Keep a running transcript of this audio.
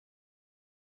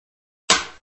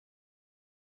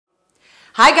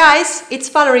Hi guys, it's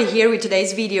Valerie here with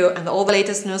today's video and all the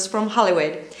latest news from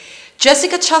Hollywood.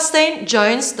 Jessica Chastain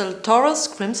joins Del Toro's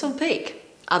Crimson Peak.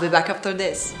 I'll be back after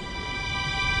this.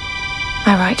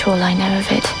 I write all I know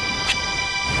of it,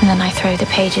 and then I throw the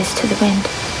pages to the wind.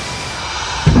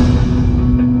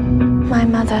 My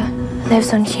mother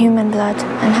lives on human blood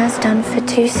and has done for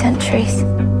 2 centuries.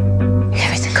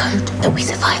 There is a code that we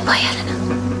survive by,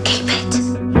 Eleanor. Keep it.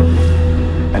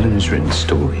 Eleanor's written a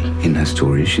story. In her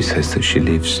story, she says that she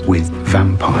lives with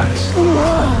vampires.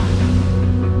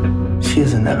 She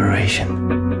is an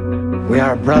aberration. We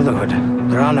are a brotherhood.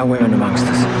 There are no women amongst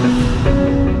us.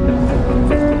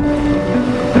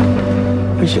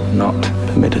 We should not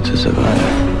permit her to survive.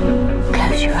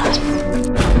 Close your eyes.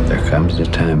 There comes a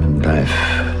time in life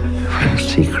when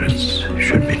secrets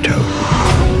should be told.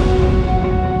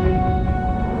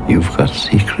 You've got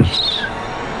secrets,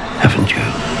 haven't you?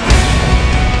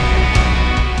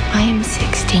 I am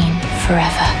 16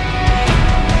 forever.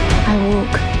 I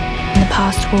walk, and the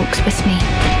past walks with me.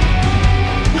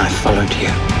 I followed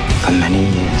you for many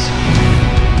years.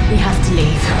 We have to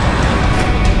leave.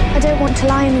 I don't want to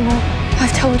lie anymore.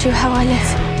 I've told you how I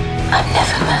live. I'm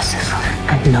never merciful,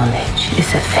 and knowledge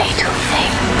is a fatal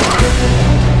thing.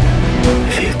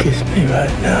 If you kiss me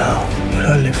right now, will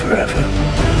I live forever?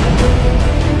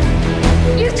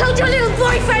 You've told your little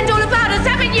boyfriend all about us,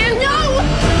 haven't you? No!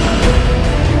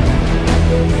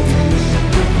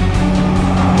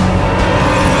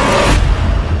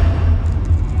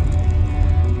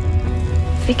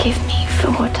 Forgive me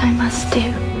for what I must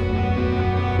do.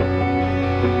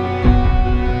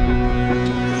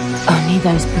 Only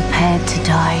those prepared to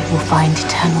die will find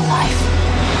eternal life.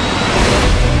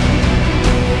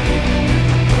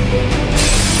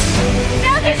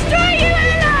 They'll destroy you,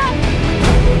 Ella!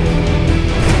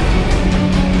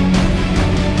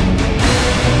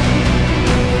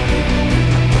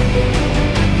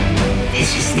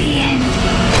 This is the end.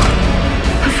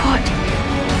 Of what?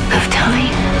 Of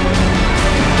time?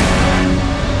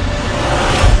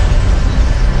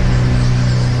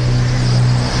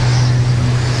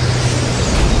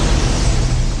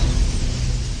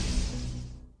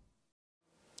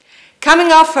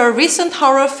 Coming off her recent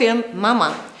horror film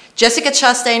Mama, Jessica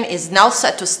Chastain is now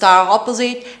set to star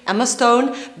opposite Emma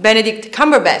Stone, Benedict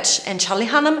Cumberbatch and Charlie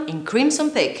Hunnam in Crimson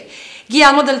Peak,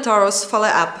 Guillermo del Toro's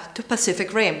follow-up to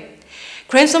Pacific Rim.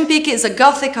 Crimson Peak is a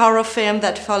gothic horror film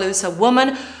that follows a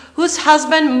woman whose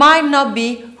husband might not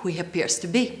be who he appears to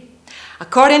be.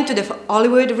 According to the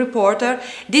Hollywood Reporter,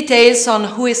 details on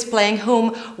who is playing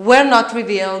whom were not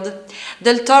revealed.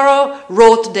 Del Toro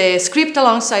wrote the script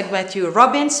alongside Matthew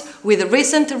Robbins with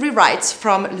recent rewrites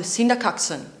from Lucinda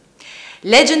Coxon.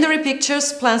 Legendary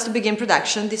Pictures plans to begin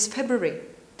production this February.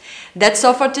 That's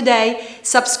all for today.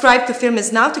 Subscribe to Film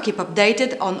Is Now to keep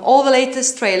updated on all the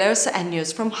latest trailers and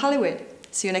news from Hollywood.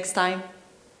 See you next time.